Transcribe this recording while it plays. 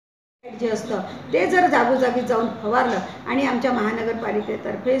जे असतं ते जर जागोजागी जाऊन फवारलं आणि आमच्या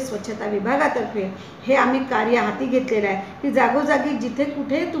महानगरपालिकेतर्फे स्वच्छता विभागातर्फे हे आम्ही कार्य हाती घेतलेलं आहे की जागोजागी जिथे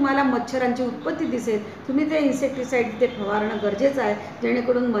कुठे तुम्हाला मच्छरांची उत्पत्ती दिसेल तुम्ही ते इन्सेक्टिसाइड ते फवारणं गरजेचं आहे,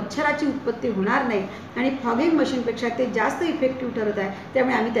 जेणेकरून मच्छराची उत्पत्ती होणार नाही आणि फॉगिंग मशीनपेक्षा ते जास्त इफेक्टिव्ह ठरत आहे,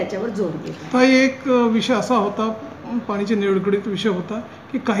 त्यामुळे आम्ही त्याच्यावर जोर देतो. तर एक विषय असा होता, पाण्याच्या निवडीत विषय होता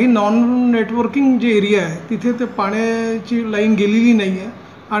की काही नॉन नेटवर्किंग जे एरिया आहे तिथे ते पाण्याची लाईन गेलेली नाही आहे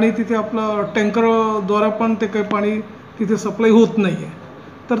आणि तिथे आपलं टँकरद्वारा पण ते काही पाणी तिथे सप्लाय होत नाही आहे.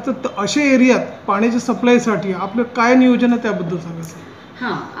 तर अशा एरियात पाण्याच्या सप्लायसाठी आपलं काय नियोजन आहे त्याबद्दल सांगायचं.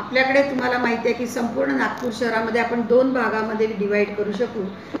 हां, आपल्याकडे तुम्हाला माहिती आहे की संपूर्ण नागपूर शहरामध्ये आपण 2 भागामध्ये डिवाईड करू शकू,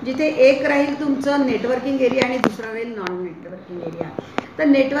 जिथे एक राहील तुमचं नेटवर्किंग एरिया आणि दुसरा राहील नॉन नेटवर्किंग एरिया. तर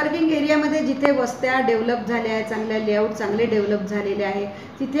नेटवर्किंग एरियामध्ये जिथे वस्त्या डेव्हलप झाल्या आहे, चांगल्या लेआउट चांगले डेव्हलप झालेले आहे,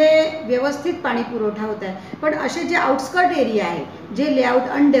 तिथे व्यवस्थित पाणी पुरवठा होत आहे. पण असे जे आउटस्कर्ट एरिया आहे, जे लेआउट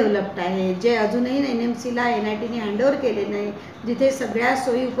अनडेव्हलप्ड आहे, जे अजूनही NMCला NITने हँडओव्हर केले नाही, जिथे सगळ्या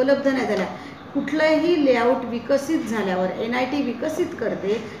सोयी उपलब्ध नाही झाल्या, कुठलंही लेआउट विकसित झाल्यावर NIT विकसित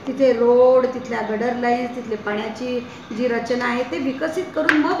करते, तिथे रोड, तिथल्या गडर लाईन्स, तिथले पाण्याची जी रचना आहे ते विकसित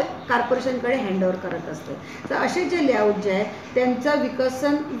करून मग कॉर्पोरेशनकडे हँडओव्हर करत असते. तर असे जे लेआउट जे आहे त्यांचं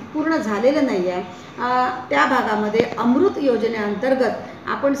विकसन पूर्ण झालेलं नाही आहे. त्या भागामध्ये अमृत योजनेअंतर्गत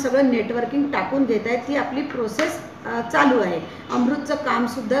आपण सगळं नेटवर्किंग टाकून घेत आहेत, ही आपली प्रोसेस चालू आहे. अमृतचं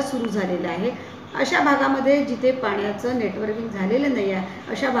कामसुद्धा सुरू झालेलं आहे. अशा भागामध्ये जिथे पाण्याचं नेटवर्किंग झालेलं नाही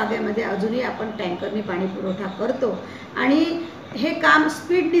आहे अशा भागामध्ये अजूनही आपण टँकरनी पाणी पुरवठा करतो आणि हे काम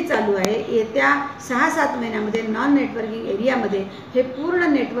स्पीडनी चालू आहे. येत्या 6-7 महिन्यामध्ये नॉन नेटवर्किंग एरियामध्ये हे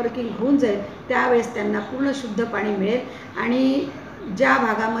पूर्ण नेटवर्किंग होऊन जाईल, त्यावेळेस त्यांना पूर्ण शुद्ध पाणी मिळेल आणि ज्या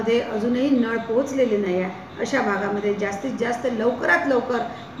भागामध्ये अजूनही नळ पोहोचलेले नाही आहे अशा भागामध्ये जास्तीत जास्त लवकरात लवकर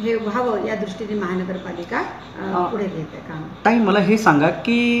हे व्हावं या दृष्टीने महानगरपालिका पुढे घेते काम. ताई, मला हे सांगा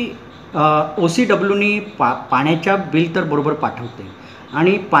की OCWनी पाण्याच्या बिल तर बरोबर पाठवते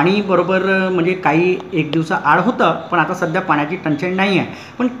आणि पाणी बरोबर म्हणजे काही एक दिवसाआड होतं, पण आता सध्या पाण्याची टंचाई नाही आहे.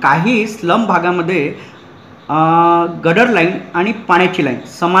 पण काही स्लम भागामध्ये गडर लाईन आणि पाण्याची लाईन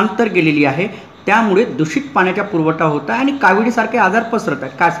समांतर गेलेली आहे, त्यामुळे दूषित पाण्याचा पुरवठा होत आहे आणि काविळीसारखे आजार पसरत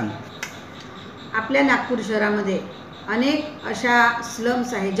आहेत. काय सांगा. आपल्या नागपूर शहरामध्ये अनेक अशा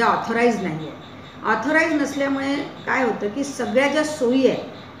स्लम्स आहेत ज्या ऑथोराईज नाही आहे. ऑथोराईज नसल्यामुळे काय होतं की सगळ्या ज्या सोयी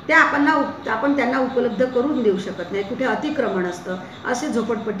आहेत त्या आपण त्यांना उपलब्ध करून देऊ शकत नाही. कुठे अतिक्रमण असतं, असे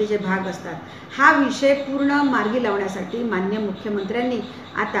झोपडपट्टीचे भाग असतात. हा विषय पूर्ण मार्गी लावण्यासाठी माननीय मुख्यमंत्र्यांनी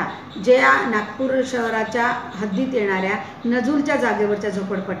आता ज्या नागपूर शहराच्या हद्दीत येणाऱ्या नजूरच्या जागेवरच्या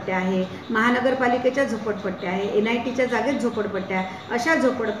झोपडपट्ट्या आहे, महानगरपालिकेच्या झोपडपट्ट्या आहे, NITच्या जागेत झोपडपट्ट्या, अशा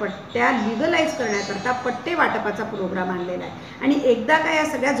झोपडपट्ट्या लिगलाईज करण्याकरता पट्टे वाटपाचा प्रोग्राम आणलेला आहे. आणि एकदा का या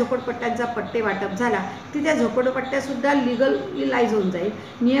सगळ्या झोपडपट्ट्यांचा पट्टे वाटप झाला की त्या झोपडपट्ट्यासुद्धा लिगलाईज होऊन जाईल.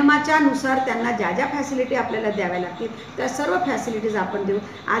 नियमाच्या नुसार त्यांना ज्या ज्या फॅसिलिटी आपल्याला द्याव्या लागतील त्या सर्व फॅसिलिटीज आपण देऊ.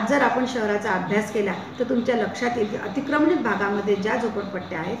 आज जर आपण शहराचा अभ्यास केला तर तुमच्या लक्षात येईल की अतिक्रमणित भागामध्ये ज्या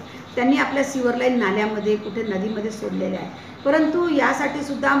झोपडपट्ट्या आहेत त्यांनी आपल्या सीवर लाईन नाल्यामध्ये कुठे नदीमध्ये सोडलेल्या आहेत, परंतु यासाठी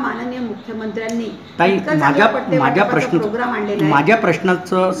सुद्धा माननीय मुख्यमंत्र्यांनी प्रोग्राम आणलेला आहे. माझ्या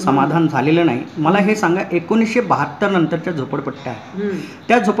प्रश्नाचं समाधान झालेलं नाही. मला हे सांगा, 1972 नंतरच्या झोपडपट्ट्या आहेत,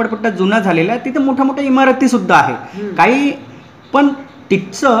 त्या झोपडपट्ट्या जुन्या झालेल्या आहेत, तिथे मोठ्या मोठ्या इमारती सुद्धा आहे काही, पण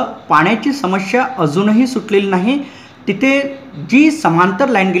तिथचं पाण्याची समस्या अजूनही सुटलेली नाही. तिथे जी समांतर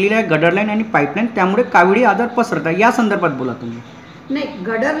लाईन गेलेली आहे, गडर लाईन आणि पाईपलाईन, त्यामुळे काविळी आजार पसरत आहे. या संदर्भात बोला तुम्ही. नाही,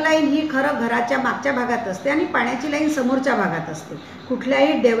 गडर लाईन ही खरं घराच्या मागच्या भागात असते आणि पाण्याची लाईन समोरच्या भागात असते.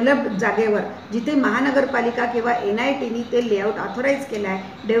 कुठल्याही डेव्हलप्ड जागेवर जिथे महानगरपालिका किंवा NITनी ते लेआउट ऑथोराईज केलं आहे,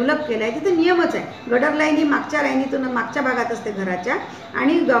 डेव्हलप केलं आहे, तिथे नियमच आहे. गडर लाईन ही मागच्या लाईनीतून मागच्या भागात असते घराच्या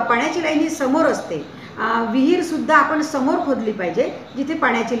आणि पाण्याची लाईन ही समोर असते. विहीरसुद्धा आपण समोर खोदली पाहिजे जिथे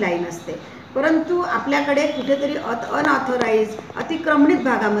पाण्याची लाईन असते. परंतु आपल्याकडे कुठेतरी अनऑथोराईज अतिक्रमणित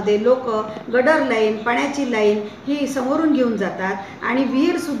भागामध्ये लोक गडर लाईन, पाण्याची लाईन ही समोरून घेऊन जातात आणि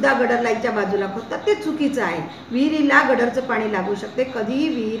विहीरसुद्धा गडर लाईनच्या बाजूला खोदतात. ते चुकीचं आहे. विहिरीला गडरचं पाणी लागू शकते. कधीही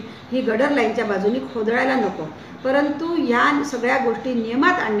विहीर ही गडर लाईनच्या बाजूनी खोदळायला नको. परंतु या सगळ्या गोष्टी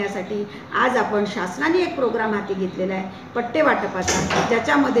नियमात आणण्यासाठी आज आपण शासनाने एक प्रोग्राम हाती घेतलेला आहे पट्टे वाटपाचा,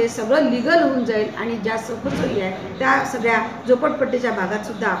 ज्याच्यामध्ये सगळं लिगल होऊन जाईल आणि ज्या सोयी आहे त्या सगळ्या झोपडपट्टीच्या भागात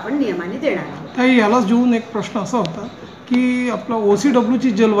सुद्धा आपण नियमाने देणार आहोत. ताई, यालाच घेऊन एक प्रश्न असा होता की आपला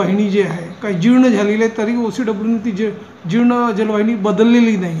OCWची जलवाहिनी जी आहे काही जीर्ण झालेली आहे, तरी OCWने ती जीर्ण जलवाहिनी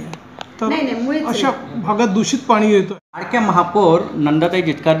बदललेली नाही आहे, तर अशा भागात दूषित पाणी येतं. लाडक्या महापौर नंदाताई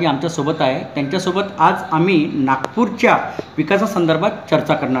जिचकारजी आमच्यासोबत आहे. त्यांच्यासोबत आज आम्ही नागपूरच्या विकासासंदर्भात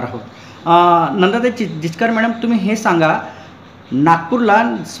चर्चा करणार आहोत. नंदाताई जिचकार मॅडम, तुम्ही हे सांगा, नागपूरला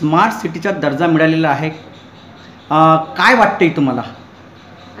स्मार्ट सिटीचा दर्जा मिळालेला आहे, काय वाटतंय तुम्हाला?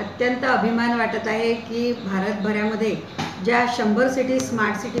 अत्यंत अभिमान वाटत आहे की भारतभरामध्ये ज्या 100 सिटी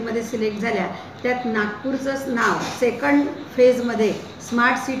स्मार्ट सिटीमध्ये सिलेक्ट झाल्या त्यात नागपूरचंच नाव सेकंड फेजमध्ये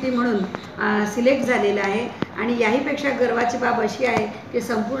स्मार्ट सिटी म्हणून सिलेक्ट झालेलं आहे. आणि याहीपेक्षा गर्वाची बाब अशी आहे की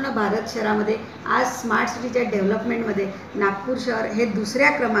संपूर्ण भारत शहरामध्ये आज स्मार्ट सिटीच्या डेव्हलपमेंटमध्ये नागपूर शहर हे दुसऱ्या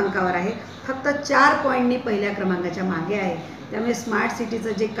क्रमांकावर आहे, फक्त 4 पॉईंटनी पहिल्या क्रमांकाच्या मागे आहे. त्यामुळे स्मार्ट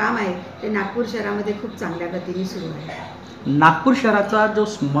सिटीचं जे काम आहे ते नागपूर शहरामध्ये खूप चांगल्या गतीने सुरू आहे. नागपूर शहराचा जो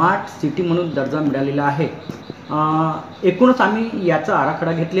स्मार्ट सिटी म्हणून दर्जा मिळालेला आहे, एकूणच आम्ही याचा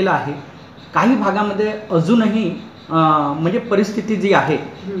आराखडा घेतलेला आहे. काही भागामध्ये अजूनही म्हणजे परिस्थिती जी आहे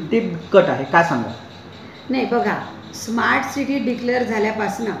ती बिकट आहे, काय सांगा? नाही बघा, स्मार्ट सिटी डिक्लेअर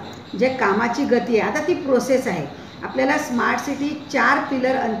झाल्यापासनं जे कामाची गती आहे आता ती प्रोसेस आहे. आपल्याला स्मार्ट सिटी 4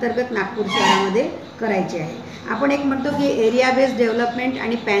 पिलर अंतर्गत नागपूर शहरामध्ये करायची आहे. आपण एक म्हणतो की एरिया बेस्ड डेव्हलपमेंट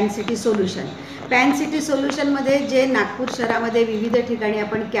आणि pan city solution. Pan city सोल्युशनमध्ये जे नागपूर शहरामध्ये विविध ठिकाणी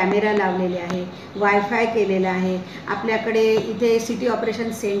आपण कॅमेरा लावलेले आहे, वायफाय केलेलं आहे, आपल्याकडे इथे सिटी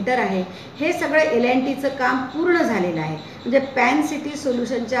ऑपरेशन सेंटर आहे, हे सगळं LNTचं काम पूर्ण झालेलं आहे. म्हणजे पॅन सिटी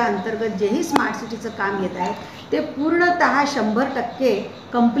सोल्युशनच्या अंतर्गत जेही स्मार्ट सिटीचं काम येत आहे ते पूर्णतः 100%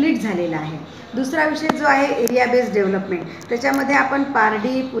 कंप्लीट झालेलं आहे. दुसरा विषय जो आहे एरिया बेस्ड डेव्हलपमेंट, त्याच्यामध्ये आपण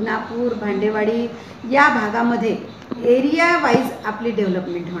पारडी, पुनापूर, भांडेवाडी या भागामध्ये एरिया वाईज आपली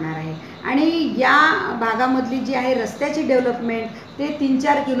डेव्हलपमेंट होणार आहे. आणि या भागामधली जी आहे रस्त्याची डेव्हलपमेंट ते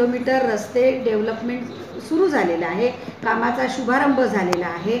 3-4 किलोमीटर रस्ते डेव्हलपमेंट सुरू झालेलं आहे, कामाचा शुभारंभ झालेला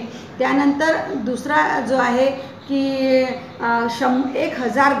आहे. त्यानंतर दुसरा जो आहे की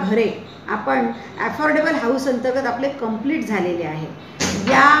 1000 घरे आपण ॲफोर्डेबल हाऊस अंतर्गत आपले कंप्लीट झालेले आहे.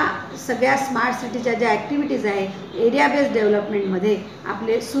 या सगळ्या स्मार्ट सिटीच्या ज्या ॲक्टिव्हिटीज आहे एरिया बेस्ड डेव्हलपमेंटमध्ये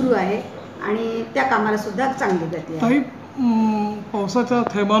आपले सुरू आहे आणि त्या कामाला सुद्धा चांगली गती आहे. पावसाचा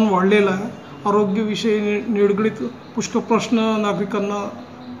थैमान वाढलेला आहे, आरोग्यविषयी निगडीत पुष्कळ प्रश्न नागरिकांना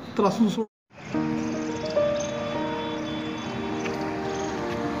त्रासून सोड